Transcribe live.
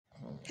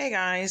Hey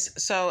guys,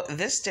 so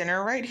this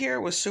dinner right here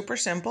was super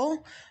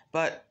simple,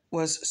 but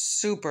was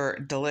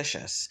super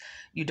delicious.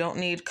 You don't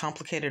need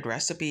complicated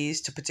recipes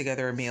to put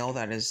together a meal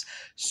that is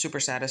super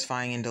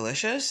satisfying and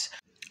delicious.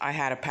 I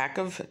had a pack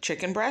of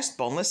chicken breast,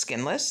 boneless,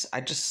 skinless.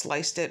 I just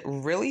sliced it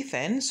really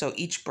thin, so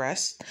each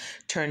breast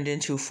turned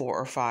into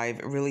 4 or 5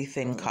 really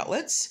thin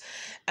cutlets.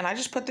 And I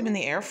just put them in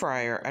the air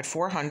fryer at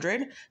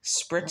 400,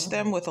 spritzed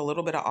them with a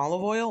little bit of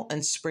olive oil,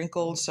 and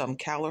sprinkled some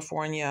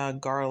California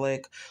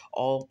garlic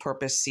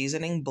all-purpose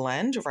seasoning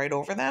blend right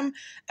over them.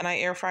 And I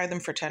air fried them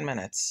for 10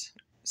 minutes.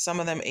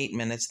 Some of them 8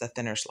 minutes, the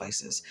thinner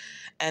slices.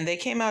 And they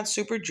came out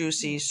super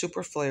juicy,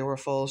 super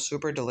flavorful,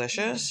 super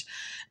delicious.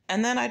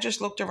 And then I just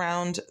looked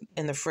around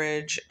in the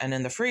fridge and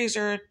in the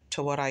freezer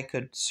to what I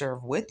could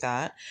serve with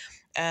that.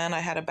 And I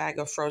had a bag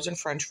of frozen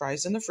French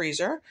fries in the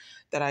freezer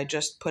that I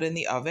just put in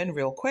the oven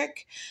real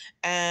quick.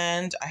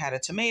 And I had a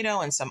tomato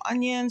and some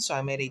onion. So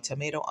I made a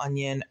tomato,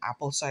 onion,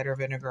 apple cider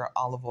vinegar,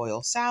 olive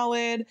oil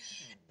salad.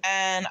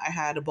 And I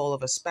had a bowl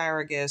of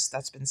asparagus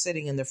that's been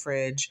sitting in the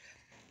fridge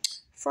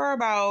for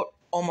about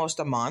almost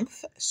a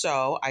month.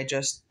 So I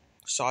just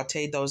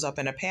sauteed those up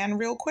in a pan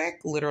real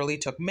quick, literally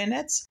took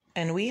minutes.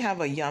 And we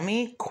have a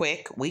yummy,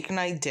 quick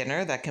weeknight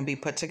dinner that can be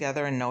put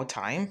together in no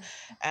time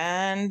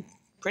and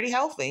pretty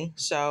healthy.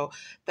 So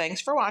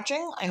thanks for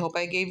watching. I hope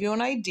I gave you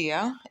an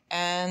idea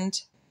and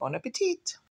bon appetit.